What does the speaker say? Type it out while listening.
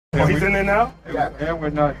Oh, he's in there now? Yeah, and we're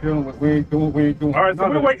not dealing with, we ain't doing. All right, so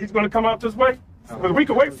we'll wait. He's going to come out this way? Because we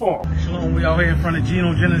can wait for him. Shalom, we out here in front of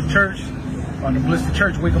Gino Jennings Church. On the Blister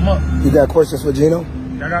Church, wake him up. You got questions for Gino?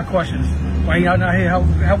 I got questions. Why he not out here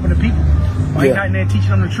helping the people? Why he not in there teaching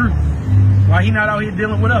them the truth? Why he not out here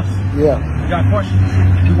dealing with us? Yeah. We got questions.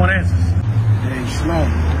 We want answers. Hey,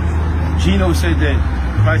 Shalom. Gino said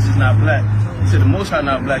that Christ is not black. He said the Most High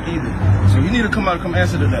not black either. So you need to come out and come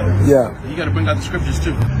answer to that. Yeah. You got to bring out the scriptures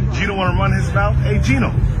too. Gino want to run his mouth? Hey,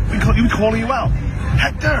 Gino, we calling you out.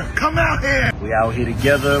 Hector, come out here. We out here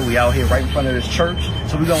together. We out here right in front of this church.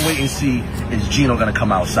 So we're going to wait and see, is Gino going to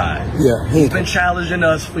come outside? Yeah. He's been challenging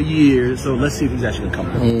us for years, so let's see if he's actually going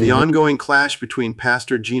to come out. The ongoing clash between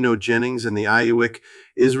Pastor Gino Jennings and the IUIC,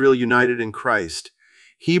 Israel United in Christ,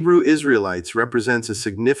 Hebrew Israelites represents a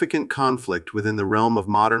significant conflict within the realm of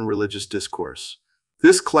modern religious discourse.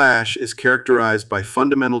 This clash is characterized by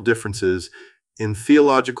fundamental differences in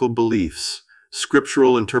theological beliefs,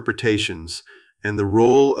 scriptural interpretations, and the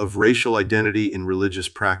role of racial identity in religious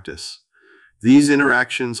practice. These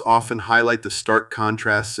interactions often highlight the stark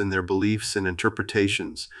contrasts in their beliefs and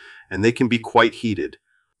interpretations, and they can be quite heated.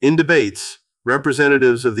 In debates,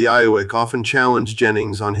 representatives of the IUIC often challenge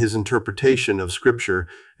Jennings on his interpretation of Scripture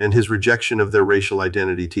and his rejection of their racial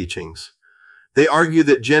identity teachings. They argue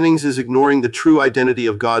that Jennings is ignoring the true identity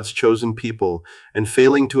of God's chosen people and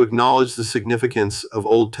failing to acknowledge the significance of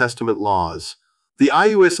Old Testament laws. The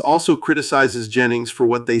IUIC also criticizes Jennings for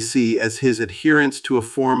what they see as his adherence to a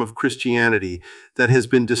form of Christianity that has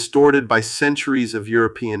been distorted by centuries of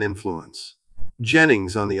European influence.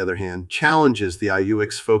 Jennings, on the other hand, challenges the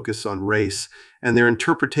IUIC's focus on race and their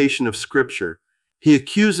interpretation of Scripture. He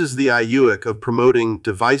accuses the IUIC of promoting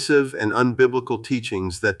divisive and unbiblical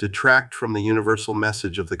teachings that detract from the universal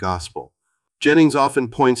message of the gospel. Jennings often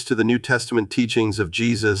points to the New Testament teachings of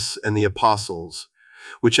Jesus and the apostles,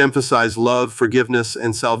 which emphasize love, forgiveness,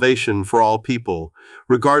 and salvation for all people,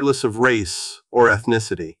 regardless of race or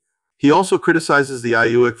ethnicity. He also criticizes the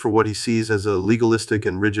IUIC for what he sees as a legalistic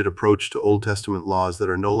and rigid approach to Old Testament laws that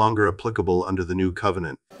are no longer applicable under the New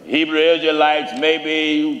Covenant. Hebrew Israelites,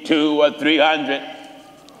 maybe 200 or 300,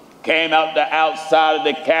 came out the outside of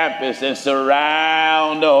the campus and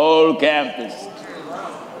surround the whole campus.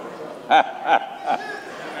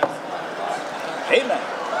 Amen.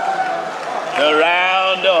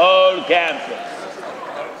 Around the whole campus.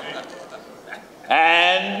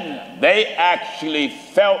 And they actually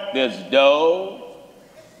felt as though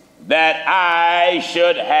that I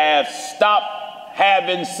should have stopped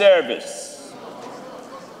having service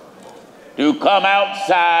to come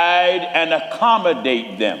outside and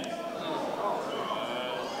accommodate them.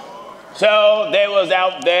 So they was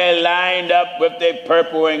out there lined up with their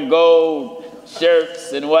purple and gold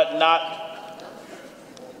shirts and whatnot.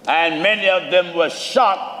 And many of them were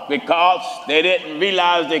shocked because they didn't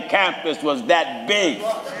realize the campus was that big.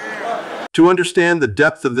 To understand the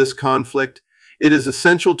depth of this conflict, it is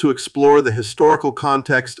essential to explore the historical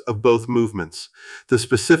context of both movements, the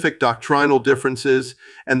specific doctrinal differences,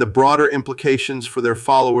 and the broader implications for their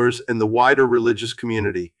followers and the wider religious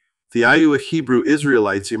community. The IUIC Hebrew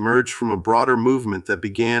Israelites emerged from a broader movement that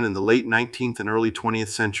began in the late 19th and early 20th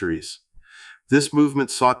centuries. This movement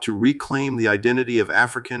sought to reclaim the identity of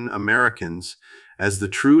African Americans as the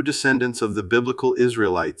true descendants of the biblical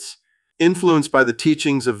Israelites. Influenced by the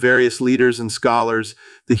teachings of various leaders and scholars,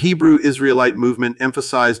 the Hebrew Israelite movement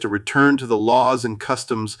emphasized a return to the laws and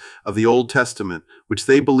customs of the Old Testament, which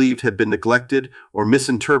they believed had been neglected or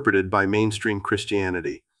misinterpreted by mainstream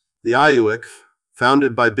Christianity. The IUIC,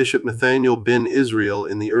 founded by Bishop Nathaniel ben Israel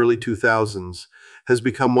in the early 2000s, has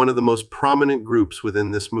become one of the most prominent groups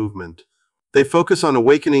within this movement. They focus on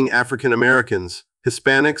awakening African Americans,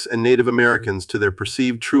 Hispanics, and Native Americans to their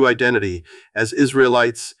perceived true identity as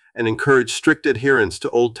Israelites and encourage strict adherence to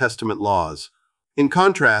Old Testament laws. In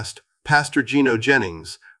contrast, Pastor Gino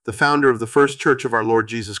Jennings, the founder of the First Church of our Lord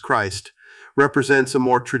Jesus Christ, represents a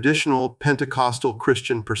more traditional Pentecostal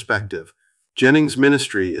Christian perspective. Jennings'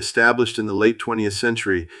 ministry, established in the late 20th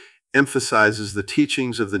century, emphasizes the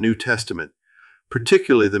teachings of the New Testament,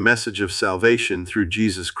 particularly the message of salvation through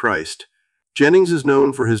Jesus Christ. Jennings is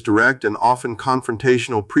known for his direct and often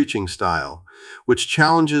confrontational preaching style, which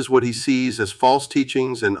challenges what he sees as false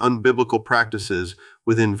teachings and unbiblical practices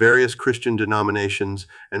within various Christian denominations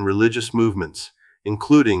and religious movements,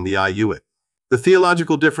 including the IUIC. The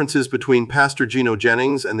theological differences between Pastor Gino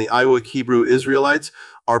Jennings and the IUIC Hebrew Israelites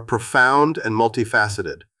are profound and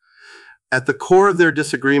multifaceted. At the core of their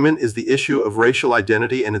disagreement is the issue of racial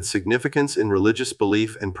identity and its significance in religious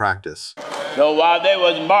belief and practice. So while they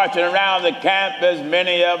was marching around the campus,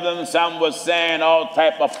 many of them, some was saying all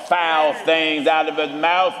type of foul things out of his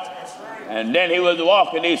mouth. And then he was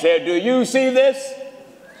walking, he said, do you see this?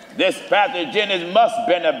 This Pastor Jennings must have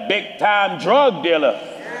been a big-time drug dealer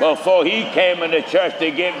before he came into church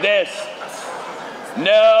to give this.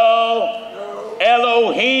 No,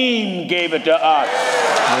 Elohim gave it to us.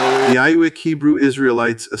 The IUIC Hebrew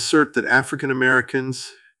Israelites assert that African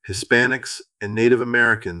Americans, Hispanics, and Native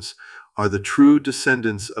Americans are the true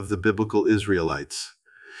descendants of the biblical Israelites.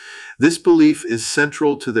 This belief is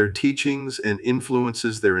central to their teachings and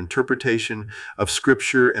influences their interpretation of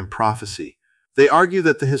Scripture and prophecy. They argue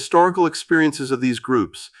that the historical experiences of these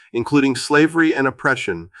groups, including slavery and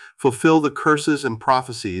oppression, fulfill the curses and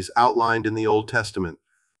prophecies outlined in the Old Testament.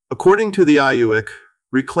 According to the IUIC,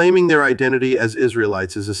 reclaiming their identity as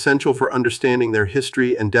Israelites is essential for understanding their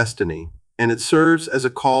history and destiny, and it serves as a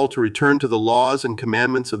call to return to the laws and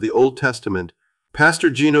commandments of the Old Testament. Pastor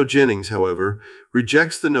Gino Jennings, however,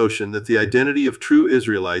 rejects the notion that the identity of true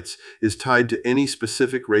Israelites is tied to any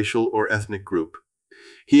specific racial or ethnic group.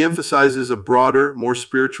 He emphasizes a broader, more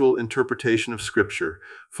spiritual interpretation of Scripture,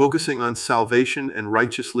 focusing on salvation and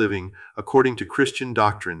righteous living according to Christian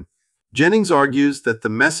doctrine. Jennings argues that the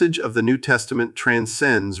message of the New Testament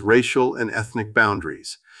transcends racial and ethnic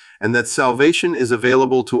boundaries, and that salvation is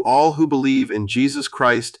available to all who believe in Jesus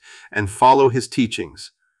Christ and follow his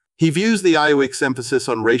teachings. He views the IUIC's emphasis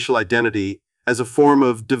on racial identity as a form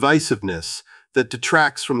of divisiveness that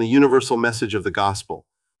detracts from the universal message of the gospel.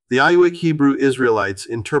 The IUIC Hebrew Israelites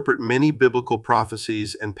interpret many biblical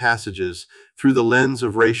prophecies and passages through the lens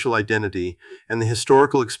of racial identity and the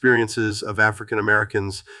historical experiences of African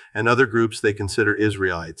Americans and other groups they consider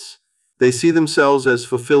Israelites. They see themselves as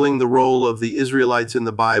fulfilling the role of the Israelites in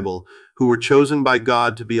the Bible, who were chosen by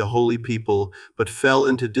God to be a holy people, but fell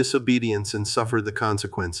into disobedience and suffered the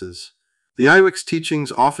consequences. The IUIC's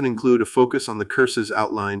teachings often include a focus on the curses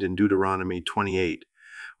outlined in Deuteronomy 28,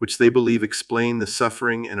 which they believe explain the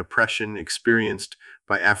suffering and oppression experienced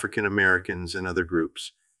by African Americans and other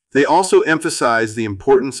groups. They also emphasize the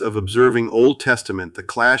importance of observing Old Testament. The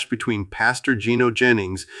clash between Pastor Gino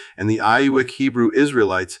Jennings and the IUIC Hebrew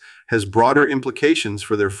Israelites has broader implications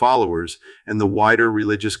for their followers and the wider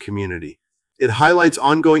religious community. It highlights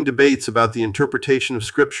ongoing debates about the interpretation of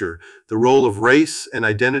Scripture, the role of race and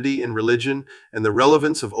identity in religion, and the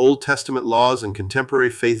relevance of Old Testament laws and contemporary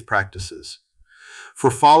faith practices.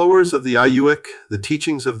 For followers of the IUIC, the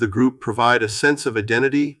teachings of the group provide a sense of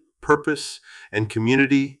identity, purpose, and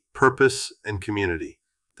community.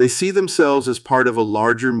 They see themselves as part of a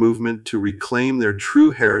larger movement to reclaim their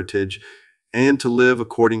true heritage and to live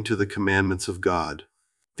according to the commandments of God.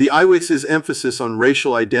 The IUIC's emphasis on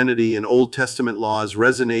racial identity and Old Testament laws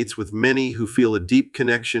resonates with many who feel a deep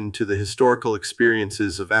connection to the historical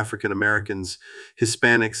experiences of African Americans,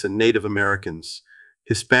 Hispanics, and Native Americans.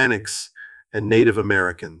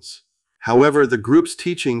 However, the group's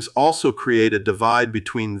teachings also create a divide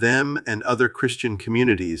between them and other Christian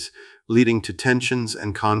communities, leading to tensions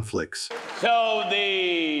and conflicts. So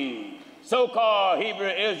the so-called Hebrew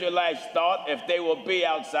Israelites thought if they would be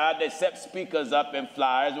outside, they set speakers up and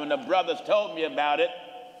flyers. When the brothers told me about it,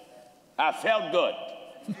 I felt good.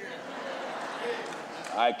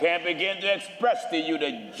 I can't begin to express to you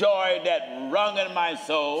the joy that wrung in my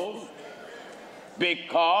soul,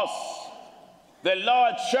 because the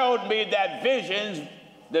Lord showed me that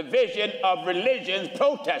the vision of religions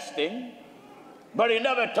protesting, but he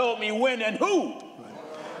never told me when and who.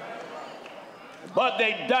 But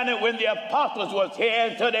they done it when the apostles was here,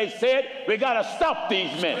 until they said, we got to stop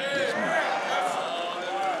these men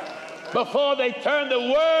before they turn the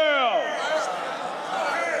world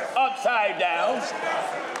upside down.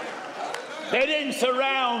 They didn't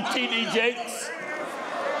surround T.D. Jakes.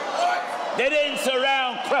 They didn't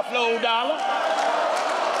surround Creflo Dollar.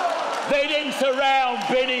 They didn't surround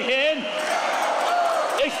Benny Hinn.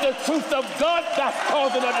 It's the truth of God that's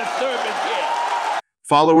causing a disturbance here.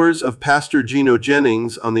 Followers of Pastor Gino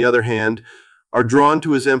Jennings, on the other hand, are drawn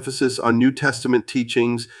to his emphasis on New Testament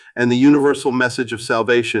teachings and the universal message of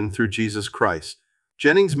salvation through Jesus Christ.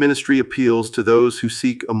 Jennings' ministry appeals to those who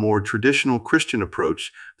seek a more traditional Christian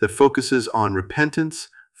approach that focuses on repentance,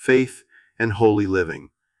 faith, and holy living.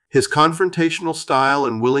 His confrontational style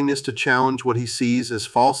and willingness to challenge what he sees as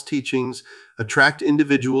false teachings attract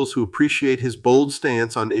individuals who appreciate his bold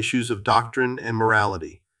stance on issues of doctrine and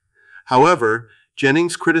morality. However,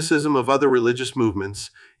 Jennings' criticism of other religious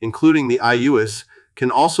movements, including the IUIC,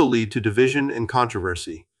 can also lead to division and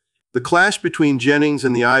controversy. The clash between Jennings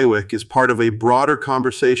and the IUIC is part of a broader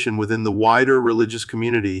conversation within the wider religious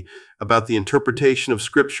community about the interpretation of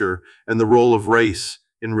Scripture and the role of race,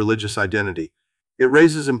 in religious identity. It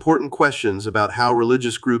raises important questions about how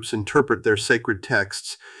religious groups interpret their sacred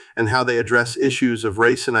texts and how they address issues of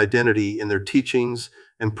race and identity in their teachings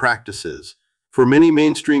and practices. For many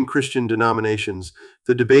mainstream Christian denominations,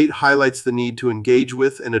 the debate highlights the need to engage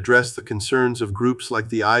with and address the concerns of groups like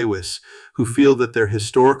the IUIC, who feel that their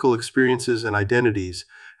historical experiences and identities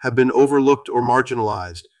have been overlooked or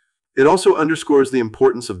marginalized. It also underscores the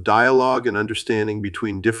importance of dialogue and understanding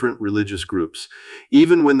between different religious groups,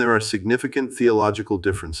 even when there are significant theological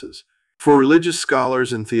differences. For religious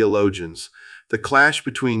scholars and theologians, the clash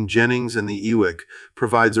between Jennings and the IUIC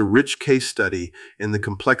provides a rich case study in the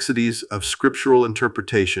complexities of scriptural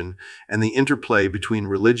interpretation and the interplay between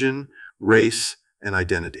religion, race, and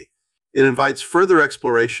identity. It invites further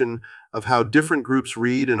exploration of how different groups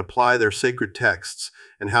read and apply their sacred texts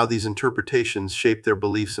and how these interpretations shape their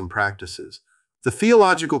beliefs and practices. The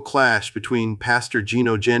theological clash between Pastor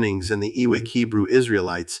Gino Jennings and the IUIC Hebrew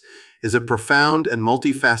Israelites is a profound and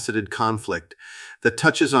multifaceted conflict that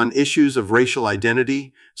touches on issues of racial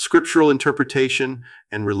identity, scriptural interpretation,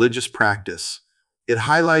 and religious practice. It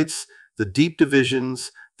highlights the deep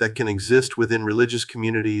divisions that can exist within religious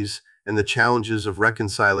communities and the challenges of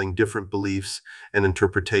reconciling different beliefs and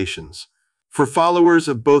interpretations. For followers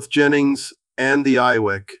of both Jennings and the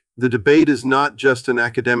IUIC, the debate is not just an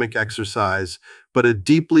academic exercise, but a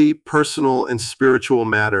deeply personal and spiritual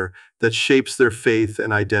matter that shapes their faith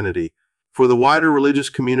and identity. For the wider religious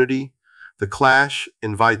community, the clash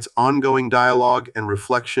invites ongoing dialogue and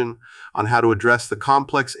reflection on how to address the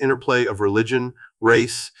complex interplay of religion,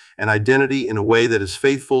 race, and identity in a way that is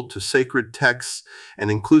faithful to sacred texts and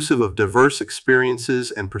inclusive of diverse experiences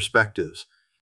and perspectives.